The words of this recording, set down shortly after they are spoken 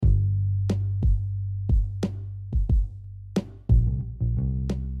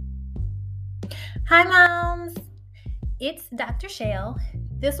Hi, moms. It's Dr. Shale.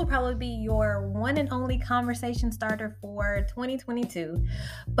 This will probably be your one and only conversation starter for 2022.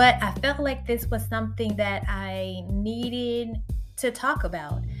 But I felt like this was something that I needed to talk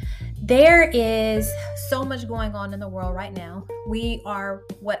about. There is so much going on in the world right now. We are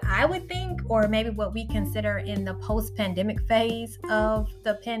what I would think, or maybe what we consider in the post-pandemic phase of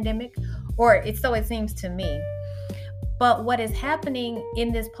the pandemic, or it seems to me. But what is happening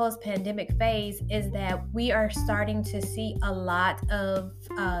in this post-pandemic phase is that we are starting to see a lot of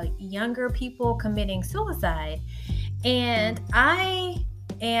younger people committing suicide. And I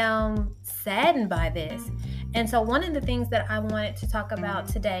am saddened by this. And so one of the things that I wanted to talk about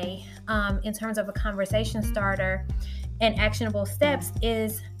today in terms of a conversation starter and actionable steps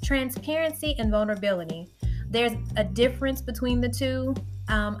is transparency and vulnerability. There's a difference between the two.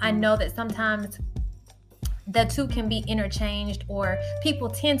 I know that sometimes the two can be interchanged, or people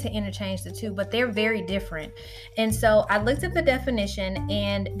tend to interchange the two, but they're very different. And so I looked at the definition,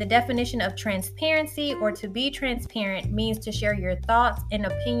 and the definition of transparency, or to be transparent, means to share your thoughts and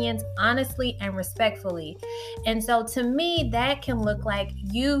opinions honestly and respectfully. And so to me, that can look like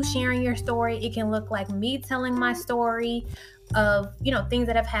you sharing your story. It can look like me telling my story of, things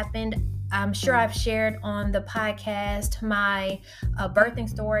that have happened. I'm sure I've shared on the podcast my birthing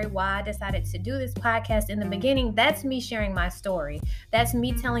story, why I decided to do this podcast in the beginning. That's me sharing my story. That's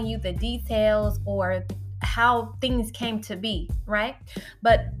me telling you the details or how things came to be, right?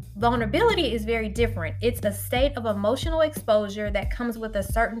 But vulnerability is very different. It's a state of emotional exposure that comes with a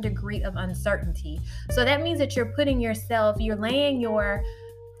certain degree of uncertainty. So that means that you're laying your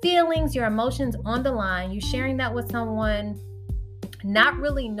feelings, your emotions on the line. You're sharing that with someone, not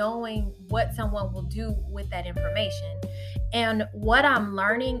really knowing what someone will do with that information. And what I'm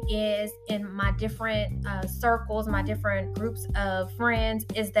learning is in my different circles, my different groups of friends,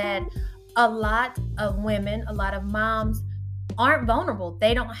 is that a lot of women, a lot of moms aren't vulnerable.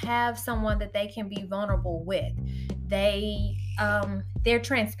 They don't have someone that they can be vulnerable with. They're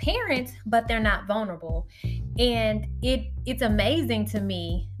transparent, but they're not vulnerable. And it's amazing to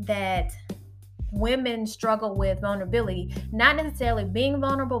me that women struggle with vulnerability, not necessarily being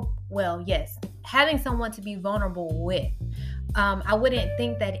vulnerable. Well, yes, having someone to be vulnerable with. I wouldn't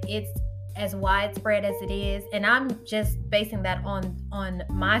think that it's as widespread as it is, and I'm just basing that on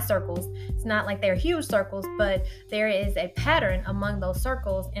my circles. It's not like they're huge circles, but there is a pattern among those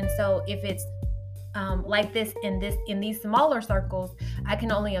circles. And so if it's like this in these smaller circles, I can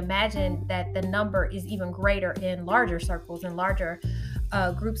only imagine that the number is even greater in larger circles and larger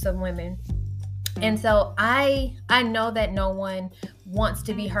groups of women. And so I know that no one wants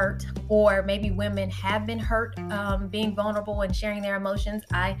to be hurt, or maybe women have been hurt being vulnerable and sharing their emotions.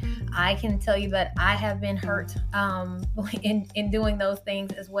 I can tell you that I have been hurt in doing those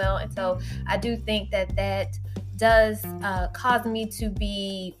things as well. And so I do think that does cause me to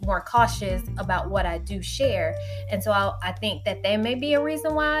be more cautious about what I do share. And so I think that there may be a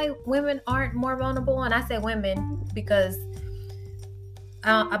reason why women aren't more vulnerable. And I say women because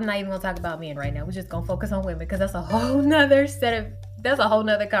I'm not even going to talk about men right now. We're just going to focus on women because that's a whole nother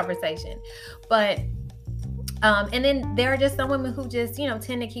conversation. But, and then there are just some women who just, tend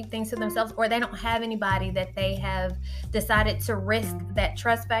to keep things to themselves, or they don't have anybody that they have decided to risk that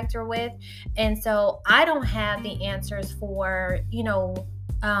trust factor with. And so I don't have the answers for,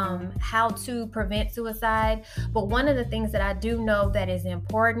 how to prevent suicide. But one of the things that I do know that is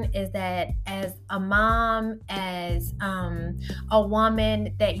important is that as a mom, as a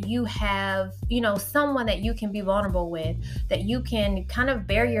woman, that you have, someone that you can be vulnerable with, that you can kind of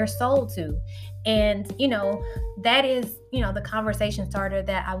bare your soul to. And, that is, the conversation starter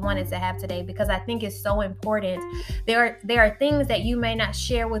that I wanted to have today, because I think it's so important. There are things that you may not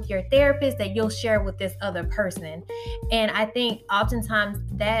share with your therapist that you'll share with this other person. And I think oftentimes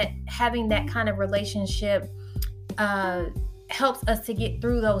that having that kind of relationship helps us to get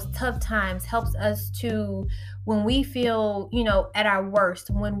through those tough times, helps us to, when we feel, at our worst,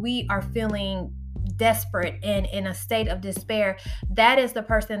 when we are feeling desperate and in a state of despair, that is the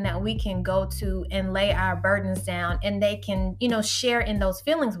person that we can go to and lay our burdens down, and they can, share in those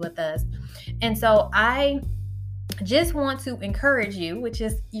feelings with us. And so I just want to encourage you, which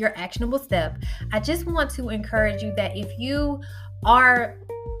is your actionable step. I just want to encourage you that if you are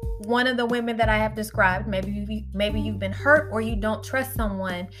one of the women that I have described, maybe you've been hurt, or you don't trust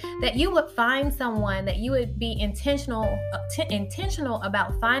someone, that you would find someone, that you would be intentional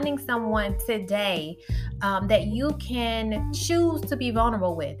about finding someone today that you can choose to be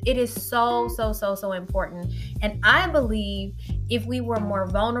vulnerable with. It is so important. And I believe if we were more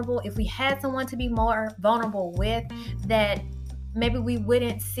vulnerable, if we had someone to be more vulnerable with, that maybe we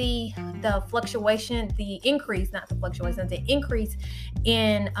wouldn't see the increase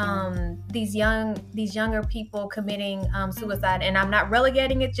in these younger people committing suicide. And I'm not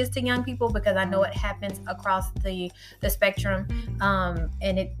relegating it just to young people, because I know it happens across the spectrum,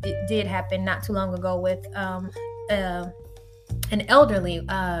 and it did happen not too long ago with an elderly,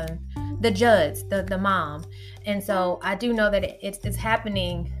 the Judds, the mom. And so I do know that it's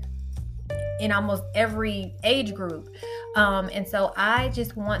happening in almost every age group. And so I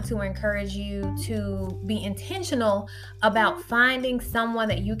just want to encourage you to be intentional about finding someone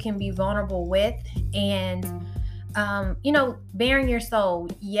that you can be vulnerable with, and bearing your soul.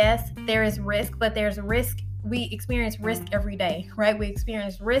 Yes, there is risk, but there's risk. We experience risk every day, right? We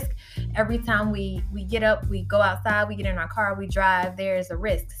experience risk every time we get up, we go outside, we get in our car, we drive. There's a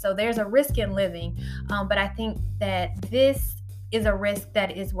risk. So there's a risk in living. But I think that this is a risk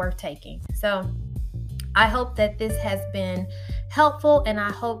that is worth taking. So I hope that this has been helpful, and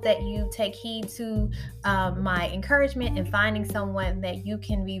I hope that you take heed to my encouragement in finding someone that you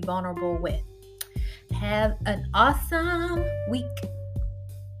can be vulnerable with. Have an awesome week.